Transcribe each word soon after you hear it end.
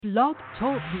Blog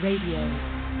Talk Radio.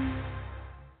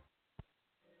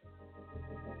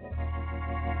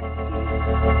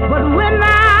 But when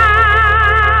I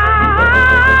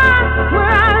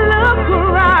look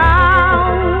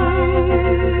around,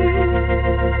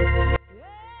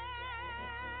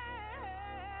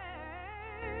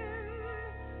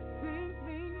 things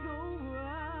go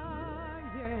right,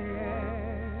 yeah.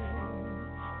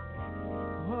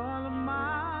 All of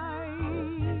my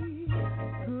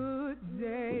good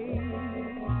days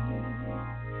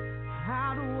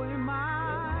outweigh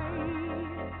my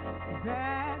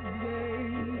bad days.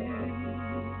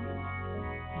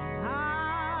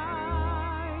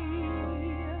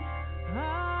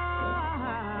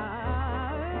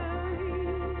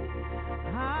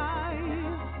 I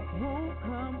won't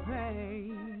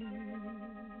complain.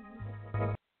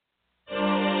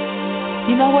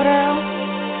 You know what, Earl?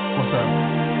 What's up?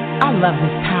 I love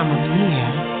this time of year.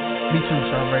 Me too,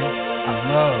 Charmaine. I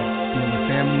love being with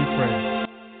family and friends.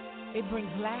 It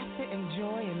brings laughter and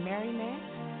joy and merriment.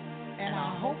 And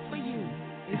our hope for you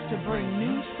is to bring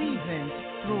new seasons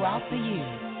throughout the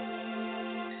year.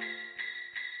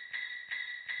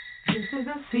 This is a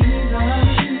season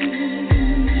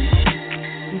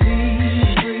to be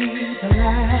free, to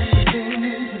laugh, to sing,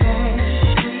 to dance,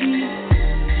 to sleep.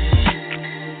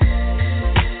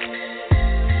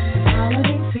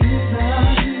 Holiday season,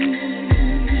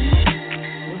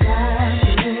 with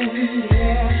laughter in the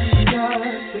air, and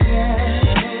just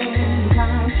together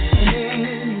anytime and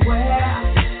anywhere.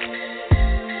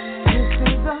 This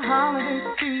is the holiday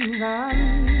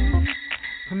season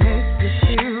to make your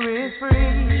spirit free.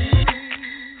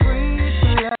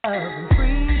 And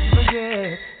free to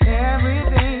forget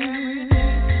everything,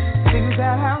 things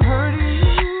that have hurt you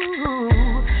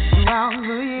throughout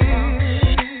the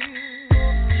years.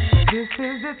 This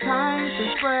is the time to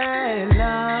spread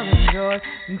love and joy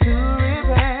and to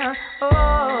repair. Oh,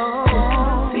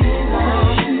 to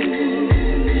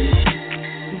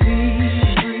be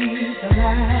free, to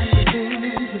laugh, to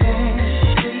sing, to dance,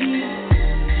 to sleep.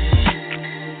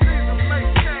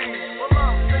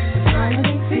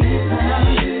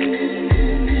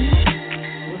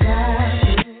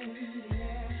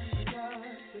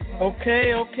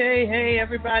 Okay. Hey,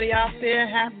 everybody out there.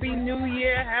 Happy New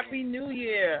Year. Happy New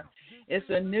Year. It's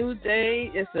a new day.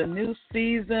 It's a new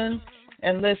season.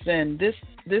 And listen, this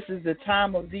is the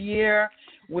time of the year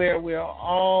where we're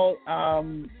all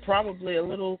probably a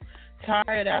little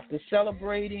tired after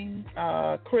celebrating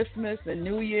Christmas and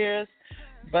New Year's.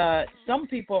 But some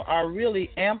people are really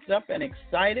amped up and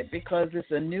excited because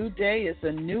it's a new day. It's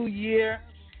a new year.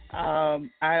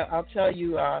 I'll tell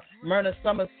you, Myrna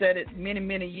Summers said it many,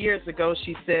 many years ago.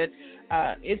 She said,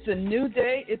 it's a new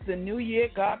day. It's a new year.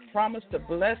 God promised to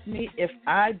bless me if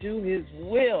I do his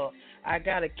will. I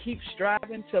got to keep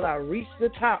striving till I reach the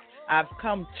top. I've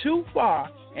come too far,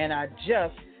 and I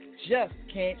just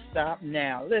can't stop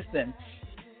now. Listen,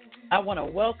 I want to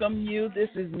welcome you. This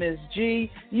is MsG.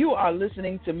 You are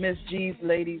listening to MsG's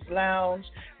Ladies Lounge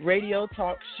Radio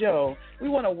Talk Show. We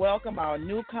want to welcome our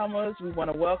newcomers. We want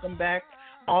to welcome back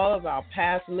all of our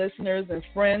past listeners and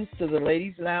friends to the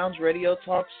Ladies Lounge Radio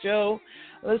Talk Show.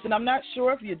 Listen, I'm not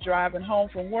sure if you're driving home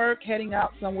from work, heading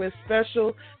out somewhere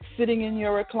special, sitting in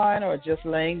your recliner, or just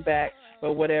laying back.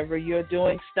 But whatever you're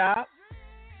doing, stop,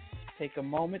 take a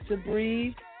moment to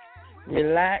breathe,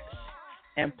 relax,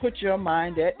 and put your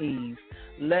mind at ease.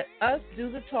 Let us do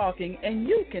the talking, and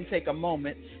you can take a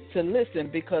moment to listen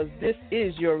because this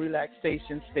is your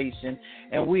relaxation station,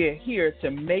 and we are here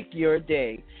to make your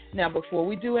day. Now, before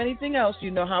we do anything else, you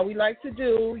know how we like to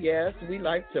do. Yes, we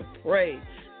like to pray.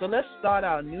 So let's start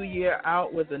our new year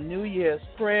out with a New Year's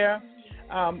prayer.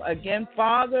 Again,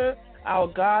 Father, our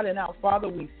God and our Father,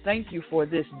 we thank you for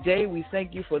this day. We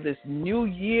thank you for this new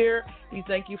year. We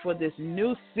thank you for this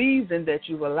new season that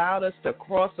you've allowed us to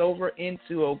cross over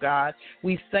into, oh God.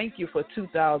 We thank you for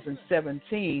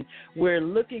 2017. We're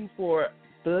looking for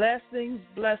blessings,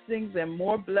 and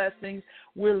more blessings.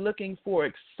 We're looking for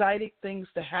exciting things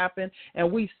to happen.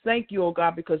 And we thank you, oh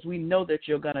God, because we know that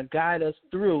you're going to guide us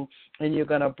through and you're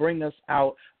going to bring us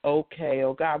out okay,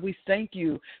 oh God. We thank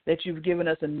you that you've given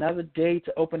us another day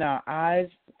to open our eyes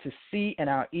to see and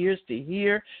our ears to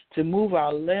hear, to move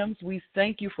our limbs. We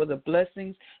thank you for the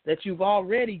blessings that you've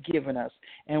already given us.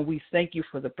 And we thank you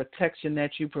for the protection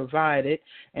that you provided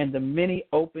and the many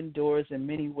open doors and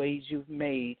many ways you've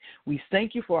made. We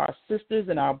thank you for our sisters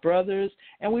and our brothers.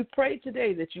 And we pray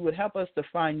today that you would help us to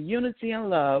find unity and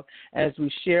love as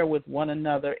we share with one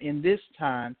another in this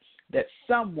time, that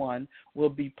someone will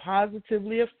be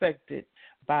positively affected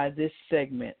by this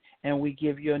segment. And we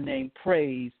give your name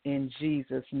praise in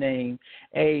Jesus' name.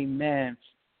 Amen.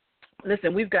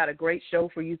 Listen, we've got a great show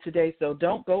for you today, so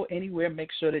don't go anywhere. Make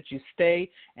sure that you stay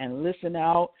and listen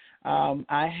out.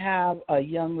 I have a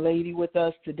young lady with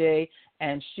us today,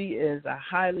 and she is a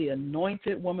highly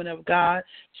anointed woman of God.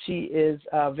 She is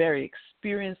very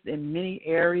experienced in many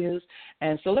areas,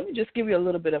 and so let me just give you a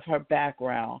little bit of her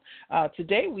background.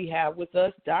 Today we have with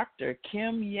us Dr.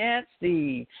 Kim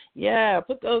Yancey. Yeah,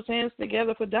 put those hands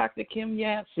together for Dr. Kim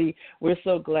Yancey. We're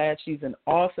so glad she's an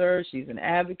author, she's an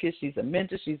advocate, she's a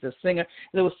mentor, she's a singer.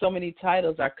 There were so many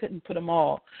titles, I couldn't put them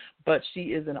all, but she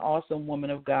is an awesome woman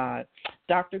of God.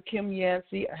 Dr. Kim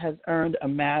Yancey has earned a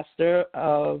Master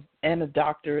of and a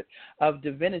Doctorate of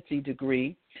Divinity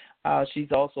degree.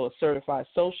 She's also a certified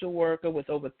social worker with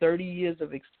over 30 years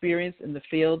of experience in the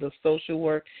field of social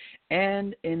work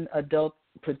and in adult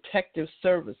protective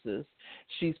services.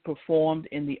 She's performed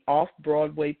in the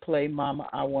Off-Broadway play Mama,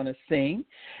 I Want to Sing,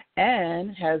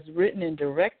 and has written and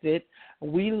directed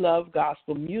We Love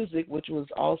Gospel Music, which was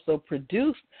also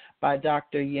produced by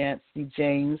Dr. Yancey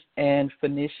James and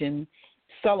Phenician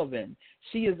Sullivan.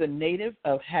 She is a native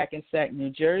of Hackensack, New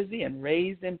Jersey, and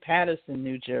raised in Patterson,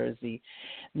 New Jersey.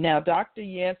 Now, Dr.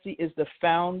 Yancey is the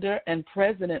founder and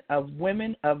president of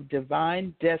Women of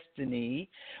Divine Destiny,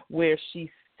 where she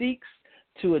seeks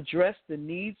to address the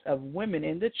needs of women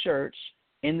in the church,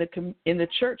 in the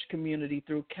church community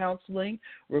through counseling,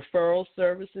 referral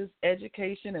services,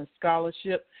 education, and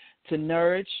scholarship to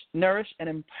nourish and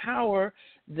empower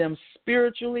them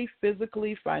spiritually,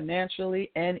 physically, financially,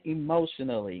 and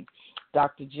emotionally.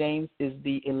 Dr. James is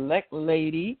the elect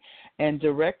lady and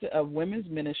director of women's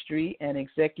ministry and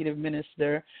executive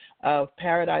minister of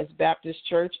Paradise Baptist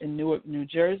Church in Newark, New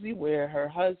Jersey, where her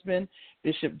husband,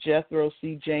 Bishop Jethro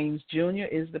C. James Jr.,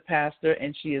 is the pastor,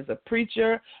 and she is a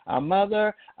preacher, a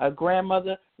mother, a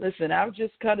grandmother. Listen, I've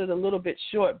just cut it a little bit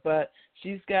short, but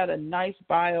she's got a nice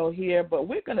bio here, but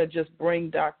we're going to just bring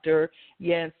Dr.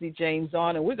 Yancey James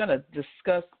on, and we're going to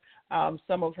discuss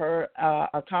some of her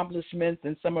accomplishments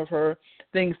and some of her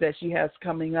things that she has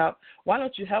coming up. Why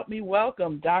don't you help me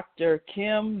welcome Dr.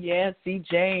 Kim Yancey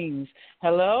James.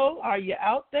 Hello, are you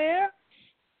out there?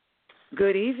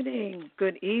 Good evening.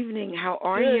 Good evening. How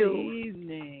are you? Good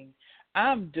evening.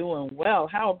 I'm doing well.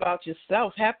 How about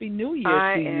yourself? Happy New Year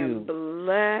to you. I am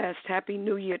blessed. Happy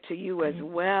New Year to you as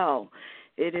well.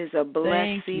 It is a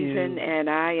blessed season, and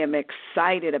I am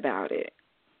excited about it.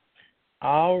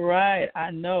 All right.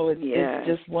 I know it's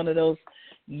just one of those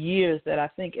years that I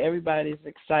think everybody's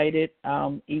excited,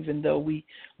 even though we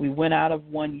went out of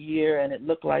one year and it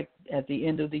looked like at the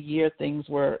end of the year things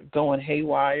were going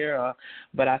haywire.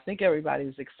 But I think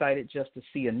everybody's excited just to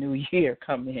see a new year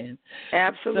come in.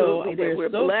 Absolutely. So we're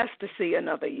blessed to see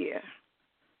another year.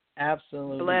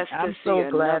 Absolutely. Blessed I'm to so see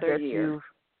glad another that year.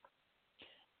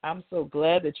 I'm so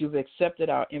glad that you've accepted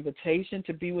our invitation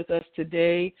to be with us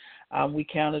today. We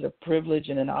count it a privilege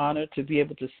and an honor to be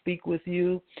able to speak with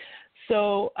you.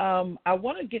 So I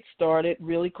want to get started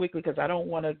really quickly because I don't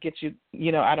want to get you,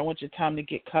 I don't want your time to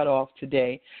get cut off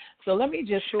today. So let me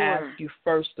just ask you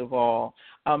first of all,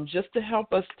 just to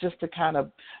help us, just to kind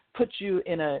of put you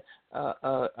in a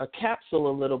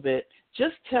capsule a little bit,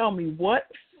 just tell me what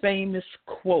famous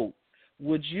quote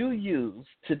would you use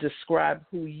to describe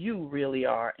who you really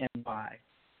are and why?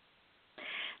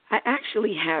 I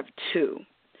actually have two.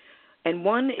 And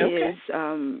one is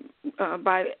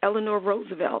by Eleanor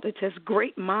Roosevelt. It says,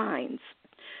 great minds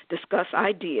discuss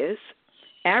ideas,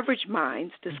 average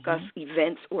minds discuss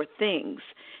events or things,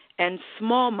 and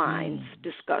small minds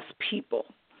discuss people.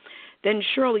 Then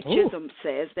Shirley Chisholm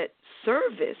says that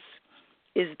service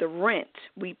is the rent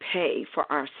we pay for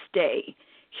our stay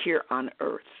here on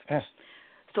earth.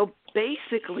 So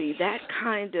basically that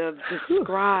kind of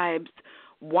describes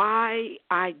why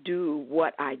I do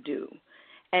what I do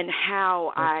and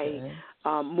how I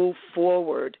move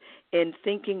forward in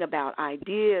thinking about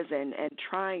ideas and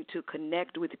trying to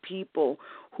connect with people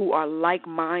who are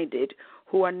like-minded,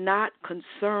 who are not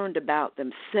concerned about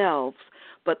themselves,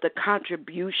 but the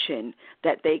contribution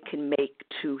that they can make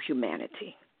to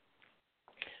humanity.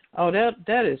 Oh,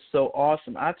 that is so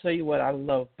awesome. I tell you what, I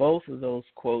love both of those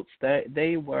quotes.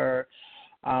 They were,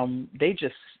 they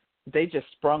just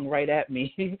sprung right at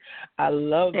me. I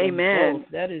love them both.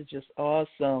 That is just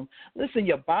awesome. Listen,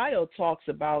 your bio talks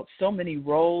about so many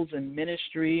roles in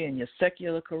ministry and your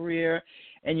secular career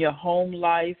and your home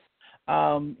life.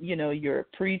 You're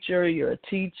a preacher, you're a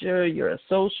teacher, you're a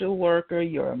social worker,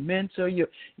 you're a mentor, you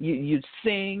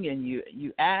sing and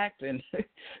you act. And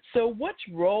so which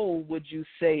role would you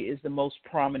say is the most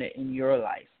prominent in your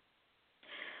life?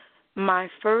 My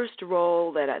first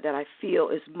role that I feel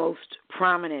is most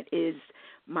prominent is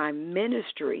my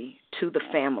ministry to the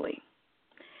family.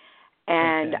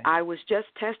 And I was just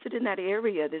tested in that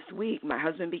area this week. My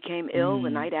husband became ill the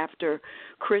night after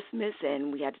Christmas,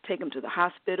 and we had to take him to the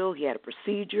hospital. He had a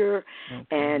procedure,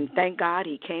 and thank God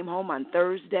he came home on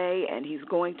Thursday, and he's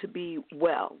going to be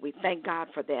well. We thank God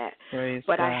for that. Praise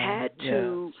but God. I had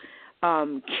to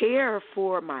care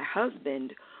for my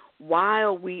husband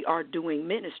while we are doing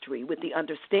ministry, with the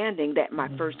understanding that my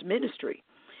first ministry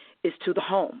is to the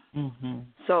home.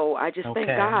 So I just thank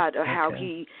God how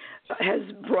he has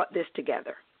brought this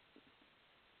together.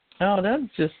 Oh, that's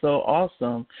just so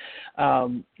awesome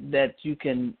that you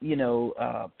can,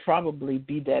 probably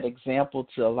be that example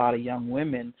to a lot of young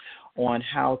women on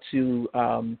how to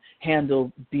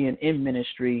handle being in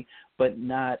ministry, but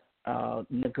not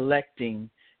neglecting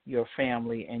your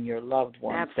family and your loved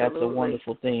ones. Absolutely. That's a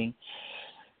wonderful thing.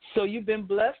 So you've been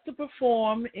blessed to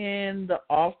perform in the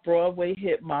Off-Broadway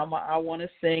hit Mama, I Want to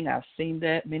Sing. I've seen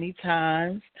that many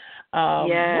times.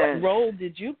 What role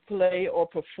did you play or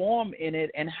perform in it,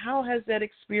 and how has that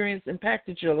experience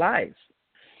impacted your life?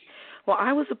 Well,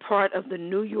 I was a part of the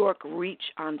New York Reach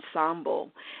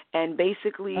Ensemble, and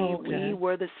basically we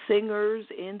were the singers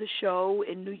in the show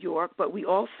in New York, but we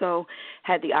also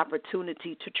had the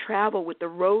opportunity to travel with the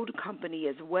road company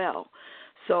as well.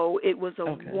 So it was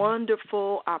a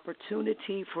wonderful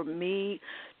opportunity for me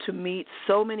to meet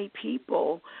so many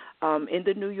people in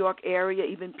the New York area,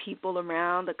 even people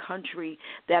around the country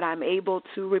that I'm able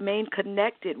to remain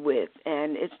connected with.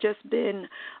 And it's just been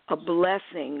a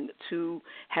blessing to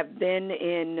have been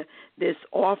in this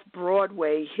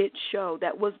Off-Broadway hit show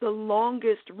that was the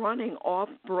longest running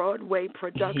Off-Broadway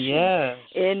production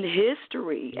in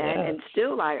history. And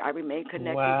still I remain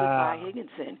connected with Vi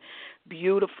Higginson.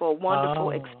 Beautiful, wonderful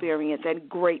experience, and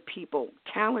great people,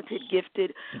 talented,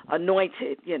 gifted,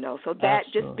 anointed, So that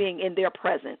just being in their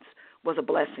presence was a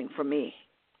blessing for me.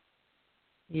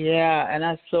 Yeah, and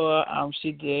I saw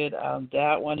she did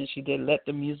that one, and she did Let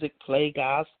the Music Play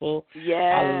Gospel.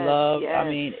 I love. I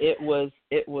mean,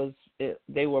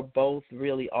 they were both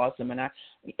really awesome, and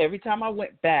every time I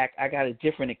went back, I got a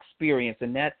different experience,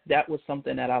 and that was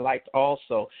something that I liked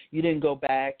also. You didn't go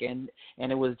back and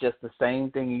it was just the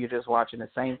same thing, and you're just watching the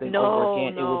same thing over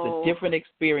again. It was a different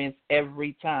experience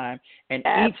every time, and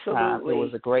each time it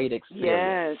was a great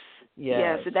experience.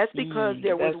 Yes, and that's because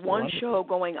there was one show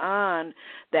going on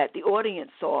that the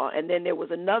audience saw, and then there was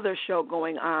another show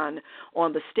going on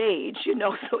the stage,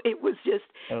 so it was just,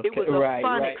 it was a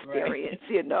fun experience,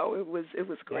 it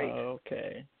was great.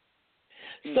 Okay.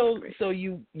 So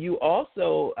you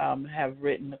also have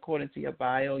written, according to your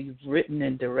bio, you've written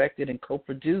and directed and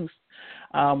co-produced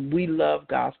We Love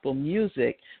Gospel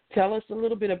Music. Tell us a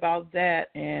little bit about that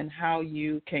and how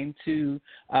you came to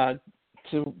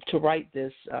write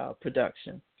this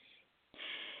production.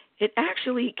 It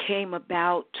actually came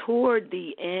about toward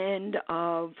the end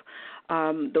of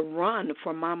the run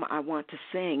for Mama, I Want to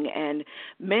Sing, and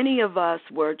many of us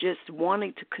were just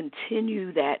wanting to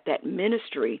continue that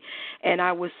ministry, and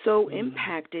I was so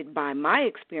impacted by my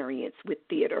experience with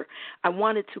theater, I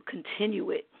wanted to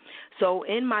continue it. So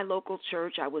in my local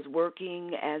church, I was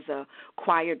working as a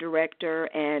choir director,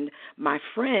 and my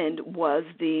friend was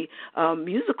the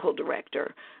musical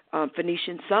director,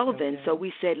 Phenician Sullivan. So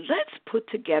we said, let's put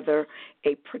together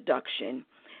a production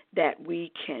that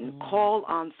we can call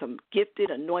on some gifted,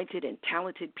 anointed, and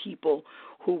talented people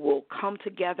who will come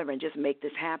together and just make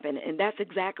this happen. And that's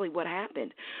exactly what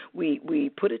happened.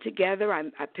 We put it together.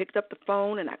 I picked up the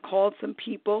phone and I called some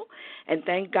people, and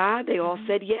thank God they all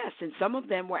said yes. And some of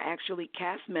them were actually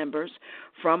cast members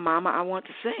from Mama, I Want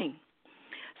to Sing.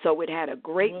 So it had a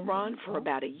great run for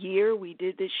about a year. We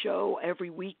did this show every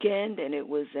weekend, and it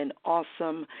was an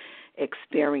awesome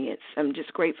experience. I'm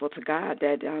just grateful to God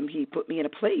that he put me in a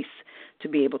place to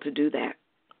be able to do that.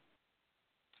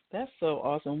 That's so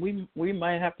awesome. We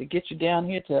might have to get you down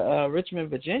here to Richmond,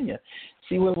 Virginia.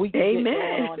 See what we can get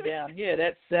going on down here.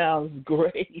 That sounds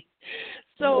great.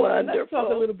 So let's talk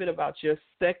a little bit about your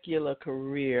secular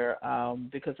career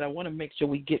because I want to make sure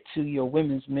we get to your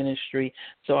women's ministry.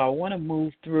 So I want to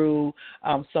move through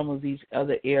some of these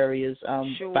other areas.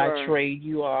 By trade,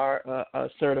 you are a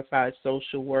certified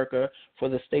social worker for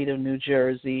the state of New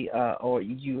Jersey, or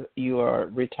you are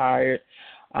retired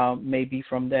maybe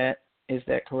from that. Is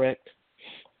that correct?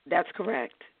 That's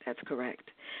correct.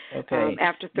 Okay.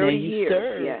 After 30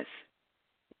 years, yes.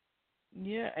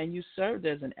 Yeah, and you served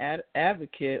as an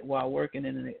advocate while working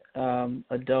in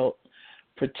adult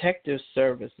protective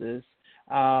services.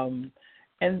 And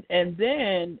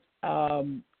then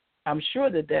I'm sure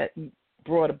that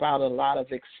brought about a lot of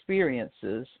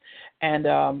experiences. And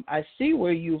I see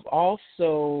where you've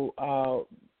also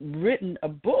written a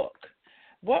book.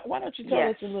 Why don't you tell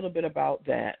us a little bit about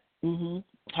that?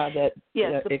 How that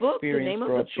yes, the book, the experience name of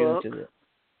brought the book, you to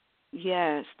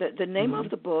yes, the name of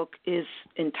the book is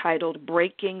entitled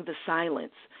Breaking the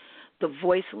Silence, the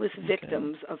Voiceless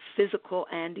Victims of Physical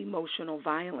and Emotional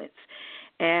Violence.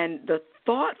 And the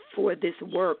thought for this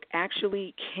work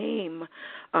actually came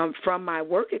from my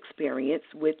work experience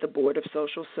with the Board of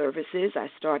Social Services. I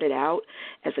started out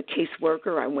as a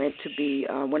caseworker. I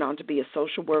went on to be a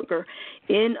social worker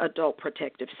in adult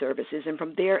protective services, and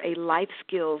from there a life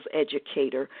skills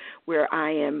educator, where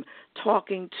I am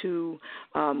talking to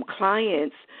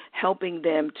clients, helping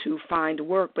them to find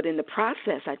work. But in the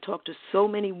process, I talked to so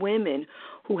many women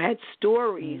who had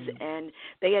stories, and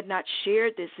they had not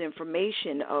shared this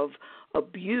information of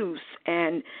abuse,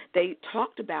 and they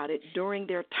talked about it during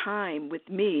their time with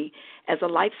me as a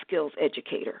life skills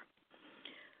educator.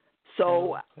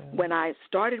 So when I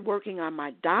started working on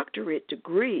my doctorate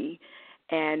degree,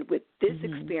 and with this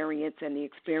experience and the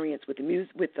experience with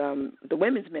the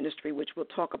women's ministry, which we'll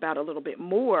talk about a little bit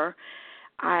more,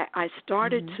 I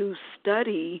started to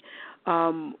study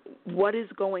what is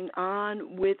going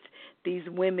on with these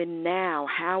women now.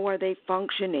 How are they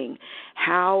functioning?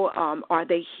 How are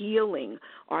they healing?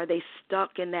 Are they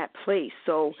stuck in that place?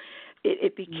 So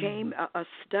it became a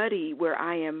study where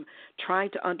I am trying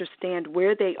to understand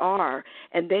where they are,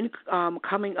 and then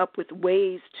coming up with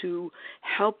ways to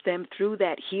help them through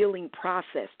that healing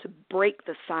process, to break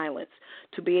the silence,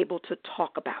 to be able to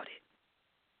talk about it.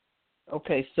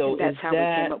 Okay, so and that's how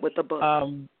we came up with the book.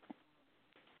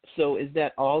 So is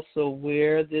that also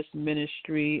where this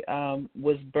ministry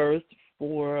was birthed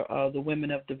for the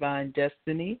Women of Divine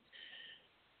Destiny?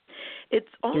 It's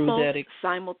almost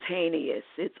simultaneous.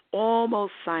 It's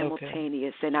almost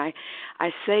simultaneous. Okay. And I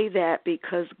say that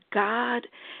because God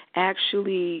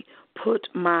actually put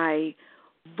my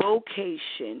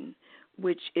vocation,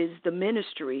 which is the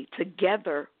ministry,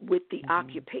 together with the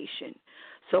occupation.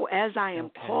 So as I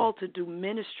am called to do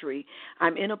ministry,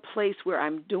 I'm in a place where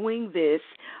I'm doing this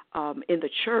in the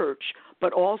church,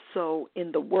 but also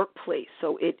in the workplace.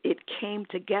 So it came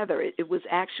together. It was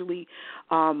actually,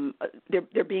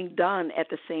 they're being done at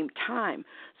the same time.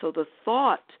 So the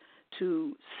thought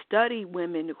to study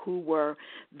women who were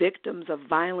victims of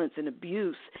violence and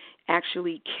abuse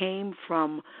actually came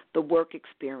from the work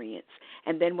experience.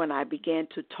 And then when I began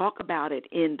to talk about it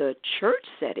in the church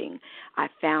setting, I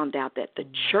found out that the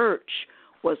church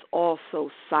was also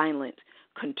silent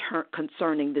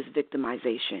concerning this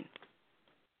victimization.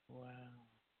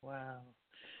 Wow.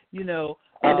 You know,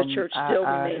 and the church still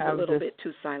remains a little bit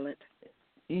too silent.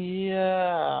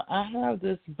 Yeah, I have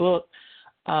this book,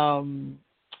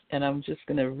 and I'm just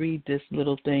going to read this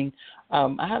little thing.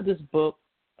 I have this book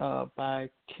by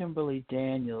Kimberly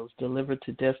Daniels, Delivered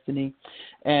to Destiny,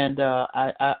 and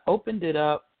I opened it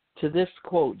up to this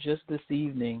quote just this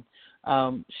evening.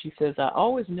 She says, I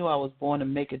always knew I was born to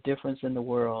make a difference in the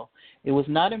world. It was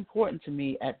not important to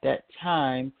me at that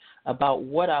time about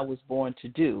what I was born to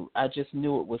do. I just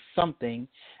knew it was something,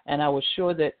 and I was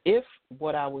sure that if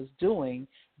what I was doing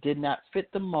did not fit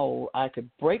the mold, I could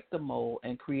break the mold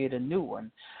and create a new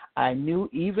one. I knew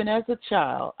even as a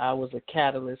child I was a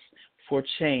catalyst for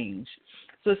change.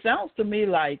 So it sounds to me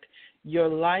like your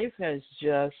life has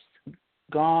just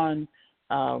gone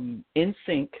in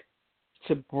sync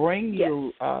to bring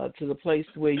you to the place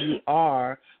where you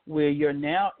are, where you're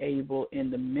now able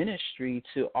in the ministry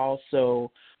to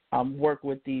also work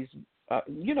with these,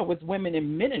 with women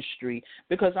in ministry,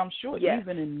 because I'm sure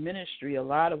even in ministry, a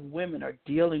lot of women are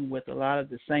dealing with a lot of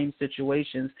the same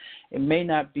situations. It may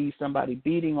not be somebody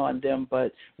beating on them,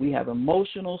 but we have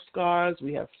emotional scars,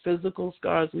 we have physical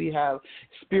scars, we have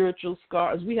spiritual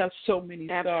scars, we have so many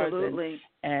scars. Absolutely.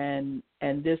 And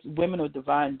this Women of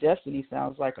Divine Destiny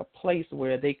sounds like a place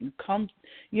where they can come,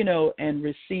 and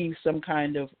receive some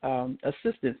kind of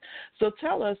assistance. So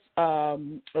tell us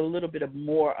a little bit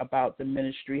more about the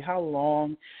ministry. How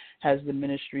long has the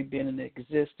ministry been in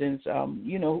existence?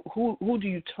 Who do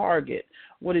you target?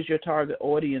 What is your target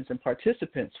audience and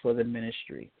participants for the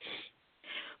ministry?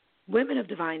 Women of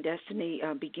Divine Destiny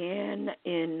began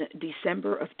in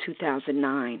December of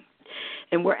 2009.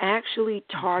 And we're actually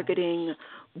targeting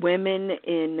women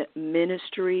in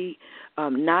ministry,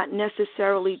 not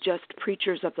necessarily just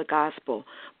preachers of the gospel,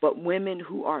 but women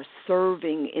who are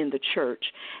serving in the church.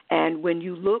 And when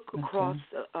you look across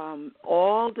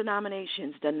all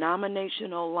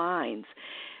denominational lines,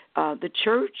 the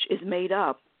church is made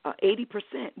up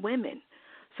 80% women.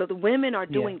 So the women are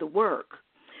doing the work.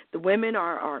 The women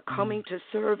are coming to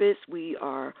service. We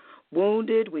are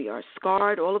wounded. We are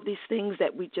scarred, all of these things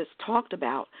that we just talked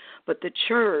about. But the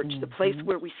church, the place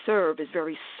where we serve, is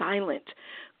very silent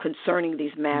concerning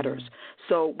these matters.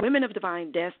 So Women of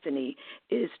Divine Destiny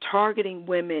is targeting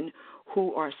women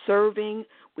who are serving.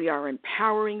 We are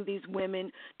empowering these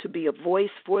women to be a voice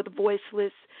for the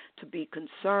voiceless, to be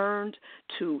concerned,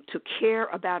 to care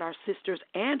about our sisters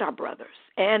and our brothers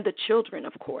and the children,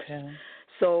 of course. Okay.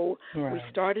 So we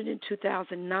started in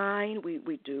 2009.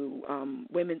 We do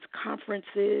women's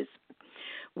conferences.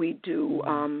 We do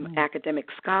academic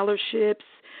scholarships.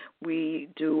 We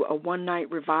do a one-night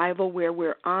revival where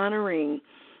we're honoring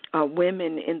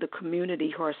women in the community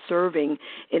who are serving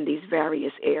in these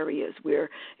various areas.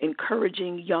 We're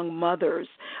encouraging young mothers.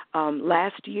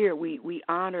 Last year, we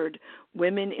honored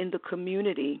women in the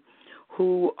community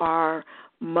who are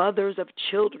mothers of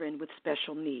children with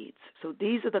special needs. So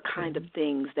these are the kind of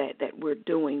things that we're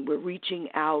doing. We're reaching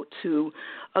out to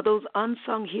those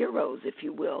unsung heroes, if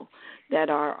you will,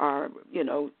 that are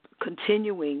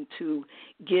continuing to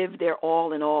give their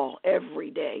all in all every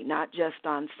day, not just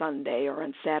on Sunday or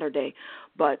on Saturday,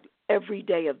 but every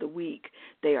day of the week.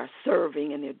 They are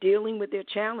serving and they're dealing with their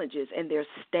challenges and they're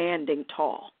standing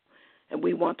tall. And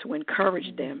we want to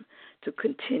encourage them to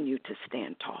continue to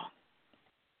stand tall.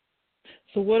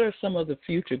 So what are some of the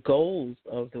future goals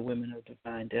of the Women of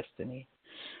Divine Destiny?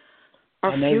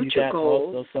 Our I know future you got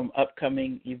goals. Also some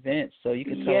upcoming events, so you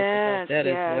can tell us about that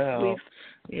as well.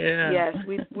 Yes,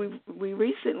 we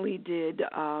recently did,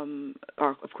 our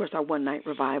one-night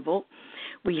revival.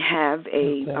 We have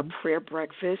a prayer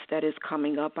breakfast that is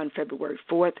coming up on February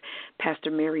 4th. Pastor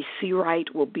Mary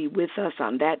Seawright will be with us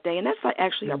on that day, and that's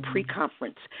actually our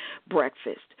pre-conference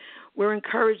breakfast. We're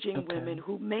encouraging women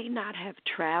who may not have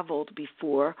traveled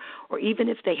before, or even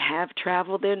if they have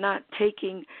traveled, they're not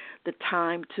taking the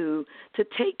time to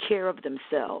take care of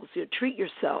themselves. Treat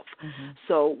yourself.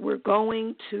 So we're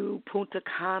going to Punta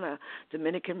Cana,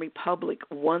 Dominican Republic,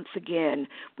 once again.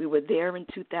 We were there in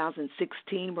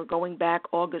 2016. We're going back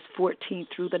August 14th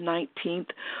through the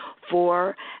 19th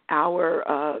for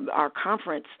our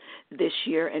conference this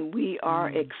year, and we are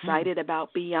excited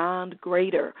about Beyond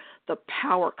Greater, the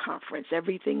Power Conference.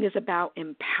 Everything is about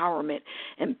empowerment,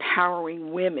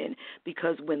 empowering women,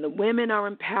 because when the women are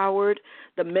empowered,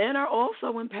 the men are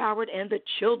also empowered and the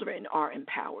children are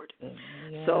empowered.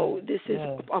 So this is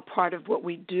a part of what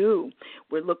we do.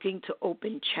 We're looking to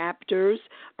open chapters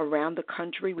around the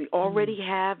country. We already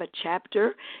have a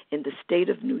chapter in the state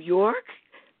of New York.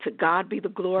 To God be the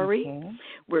glory.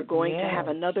 We're going to have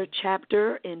another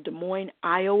chapter in Des Moines,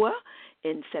 Iowa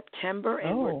in September,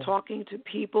 and we're talking to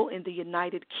people in the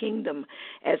United Kingdom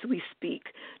as we speak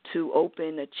to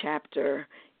open a chapter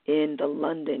in the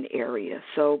London area.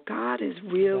 So God is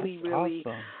really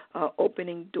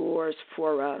opening doors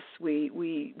for us.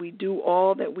 We do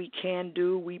all that we can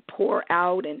do. We pour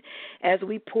out, and as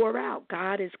we pour out,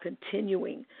 God is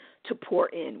continuing to pour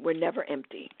in. We're never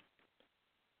empty.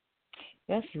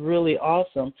 That's really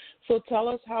awesome. So tell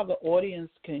us how the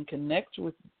audience can connect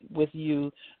with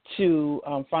you to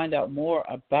find out more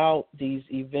about these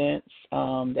events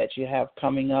that you have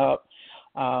coming up,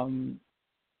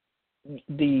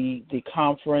 the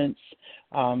conference,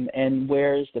 and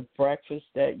where's the breakfast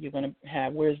that you're going to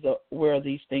have? Where are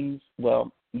these things?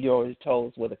 Well, you already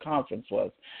told us where the conference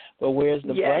was, but where's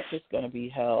the breakfast going to be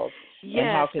held? And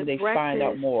how can they find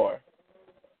out more?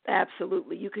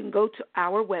 Absolutely. You can go to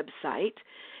our website.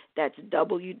 That's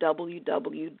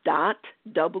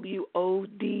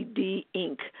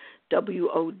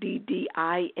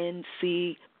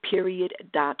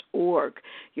www.woddinc.org.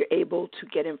 You're able to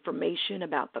get information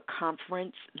about the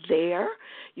conference there.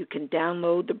 You can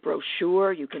download the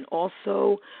brochure. You can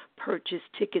also purchase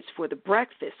tickets for the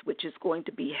breakfast, which is going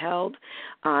to be held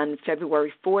on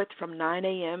February 4th from 9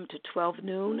 a.m. to 12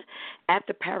 noon at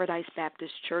the Paradise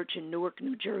Baptist Church in Newark,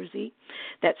 New Jersey.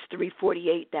 That's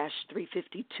 348-352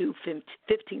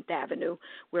 15th Avenue,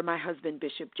 where my husband,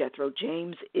 Bishop Jethro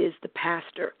James, is the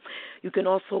pastor. You can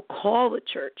also call the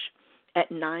church at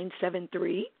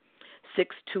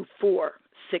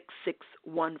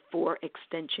 973-624-6614,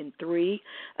 extension 3.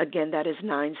 Again, that is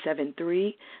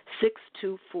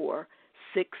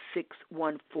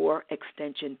 973-624-6614,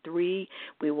 extension 3.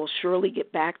 We will surely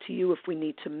get back to you if we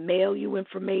need to mail you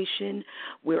information.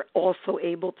 We're also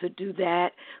able to do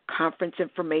that, conference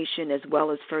information as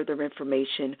well as further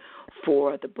information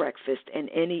for the breakfast and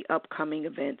any upcoming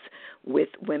events with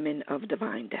Women of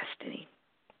Divine Destiny.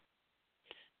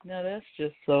 Now, that's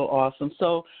just so awesome.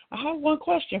 So I have one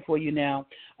question for you now.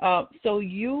 So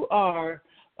you are,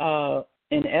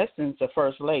 in essence, a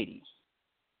first lady.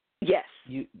 Yes.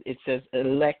 it says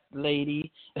elect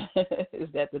lady. Is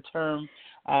that the term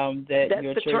that That's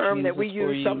your the church term uses that we for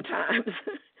use you? sometimes.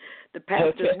 The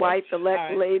pastor's wife,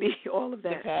 elect lady, all of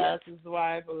that. The pastor's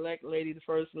wife, elect lady, the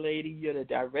first lady. You're the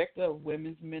director of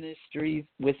women's ministries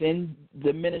within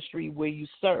the ministry where you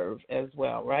serve as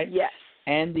well, right? Yes.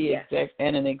 And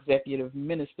and an executive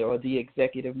minister or the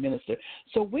executive minister.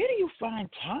 So where do you find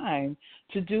time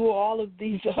to do all of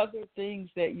these other things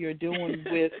that you're doing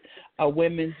with a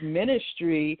women's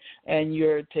ministry, and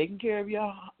you're taking care of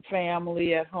your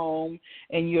family at home,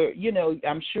 and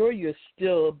I'm sure you're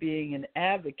still being an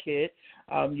advocate.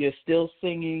 You're still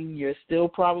singing. You're still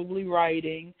probably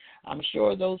writing. I'm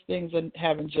sure those things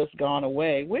haven't just gone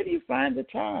away. Where do you find the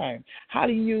time? How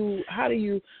do you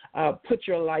put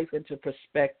your life into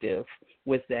perspective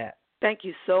with that? Thank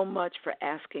you so much for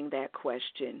asking that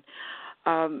question.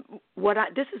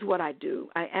 This is what I do.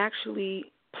 I actually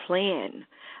plan.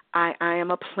 I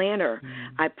am a planner.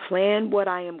 I plan what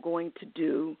I am going to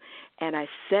do, and I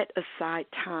set aside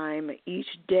time each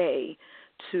day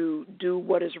to do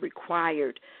what is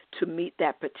required to meet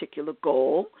that particular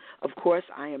goal. Of course,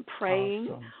 I am praying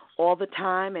all the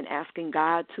time and asking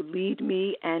God to lead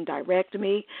me and direct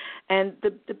me. And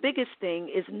the biggest thing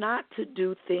is not to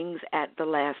do things at the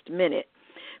last minute.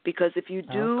 Because if you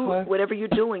do whatever you're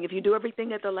doing, if you do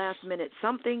everything at the last minute,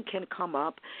 something can come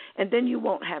up, and then you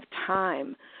won't have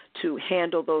time to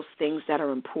handle those things that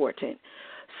are important.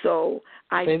 So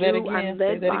I'm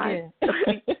led by.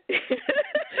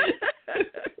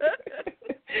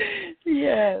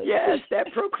 Yes,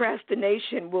 that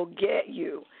procrastination will get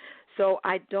you. So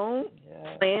I don't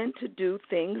plan to do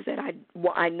things that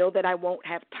I know that I won't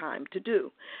have time to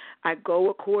do. I go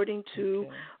according to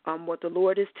what the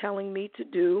Lord is telling me to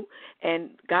do,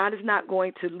 and God is not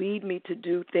going to lead me to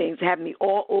do things, have me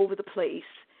all over the place,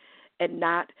 and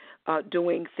not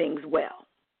doing things well.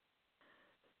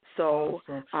 So,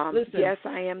 yes,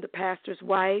 I am the pastor's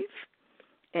wife,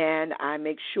 and I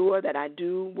make sure that I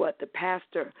do what the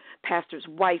pastor's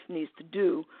wife needs to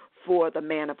do for the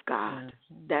man of God.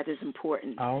 That is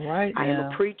important. All right. I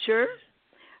am a preacher.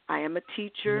 I am a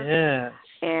teacher. Yes.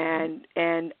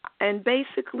 And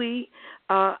basically,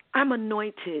 I'm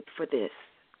anointed for this.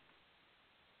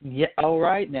 Yeah. All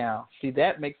right. Now, see,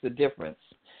 that makes a difference.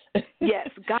 Yes,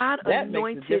 God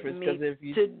anointed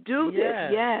me to do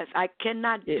this. Yes, I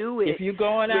cannot do it. If you're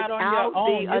going out on your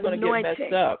own, you're going to get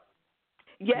messed up.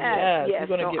 Yes. You're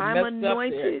going to get I'm messed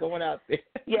anointed. up there, going out there.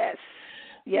 Yes.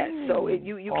 So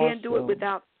you can't do it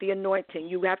without the anointing.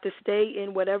 You have to stay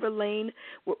in whatever lane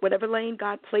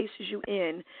God places you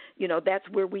in. That's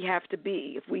where we have to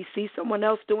be. If we see someone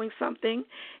else doing something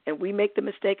and we make the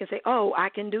mistake and say, "Oh, I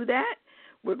can do that,"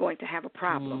 we're going to have a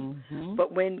problem.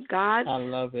 But when God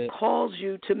calls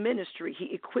you to ministry,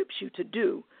 He equips you to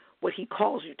do what He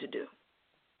calls you to do.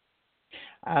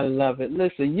 I love it.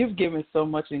 Listen, you've given so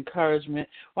much encouragement.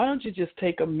 Why don't you just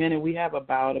take a minute? We have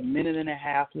about a minute and a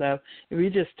half left. If you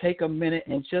just take a minute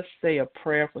and just say a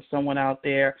prayer for someone out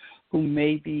there who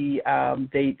maybe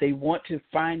they want to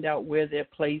find out where their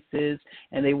place is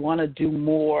and they want to do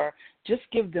more. Just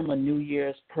give them a New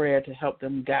Year's prayer to help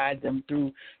them, guide them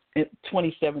through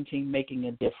 2017 making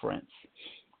a difference.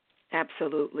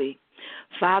 Absolutely.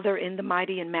 Father, in the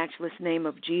mighty and matchless name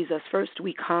of Jesus, first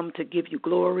we come to give you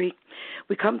glory.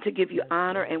 We come to give you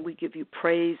honor, and we give you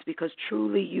praise, because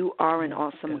truly you are an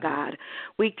awesome God.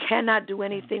 We cannot do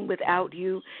anything without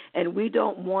you, and we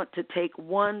don't want to take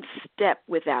one step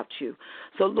without you.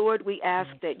 So, Lord, we ask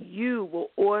that you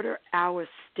will order our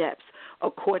steps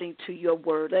according to your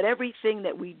word. Let everything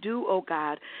that we do, oh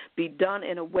God, be done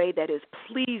in a way that is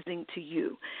pleasing to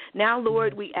you. Now,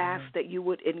 Lord, we ask that you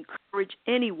would encourage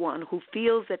anyone who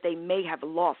feels that they may have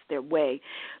lost their way.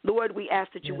 Lord, we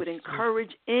ask that you would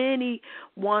encourage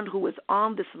anyone who is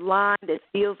on this line that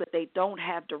feels that they don't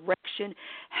have direction.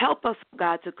 Help us,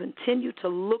 God, to continue to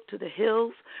look to the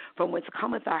hills from whence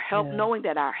cometh our help, knowing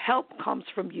that our help comes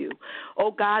from you.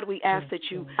 Oh God, we ask that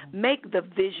you make the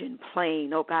vision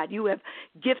plain. Oh God, you have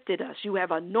gifted us, you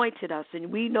have anointed us,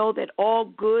 and we know that all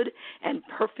good and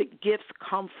perfect gifts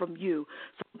come from you.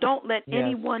 So don't let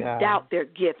anyone doubt their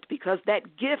gift, because that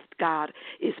gift, God,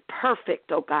 is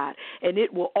perfect, oh God, and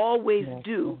it will always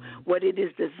do what it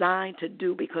is designed to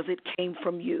do, because it came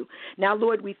from you. Now,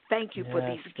 Lord, we thank you for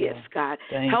these gifts, God.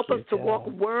 Help us to walk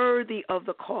worthy of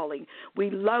the calling. We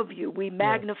love you. We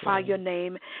magnify your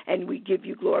name, and we give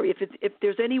you glory. If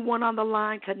there's anyone on the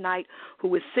line tonight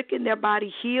who is sick in their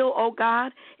body, heal, oh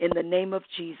God, in the name of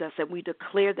Jesus, and we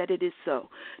declare that it is so.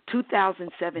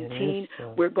 2017,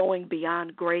 we're going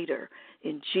beyond greater.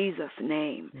 In Jesus'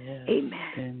 name, yes.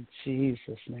 amen. In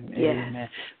Jesus' name, yes. amen.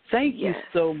 Thank you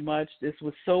so much. This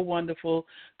was so wonderful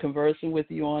conversing with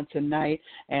you on tonight,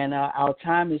 and our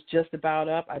time is just about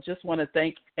up. I just want to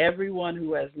thank everyone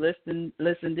who has listened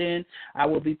in. I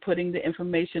will be putting the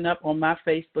information up on my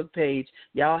Facebook page.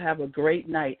 Y'all have a great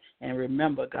night, and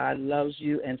remember, God loves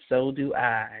you, and so do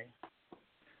I.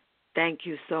 Thank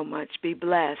you so much. Be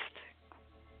blessed.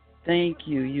 Thank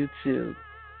you. You too.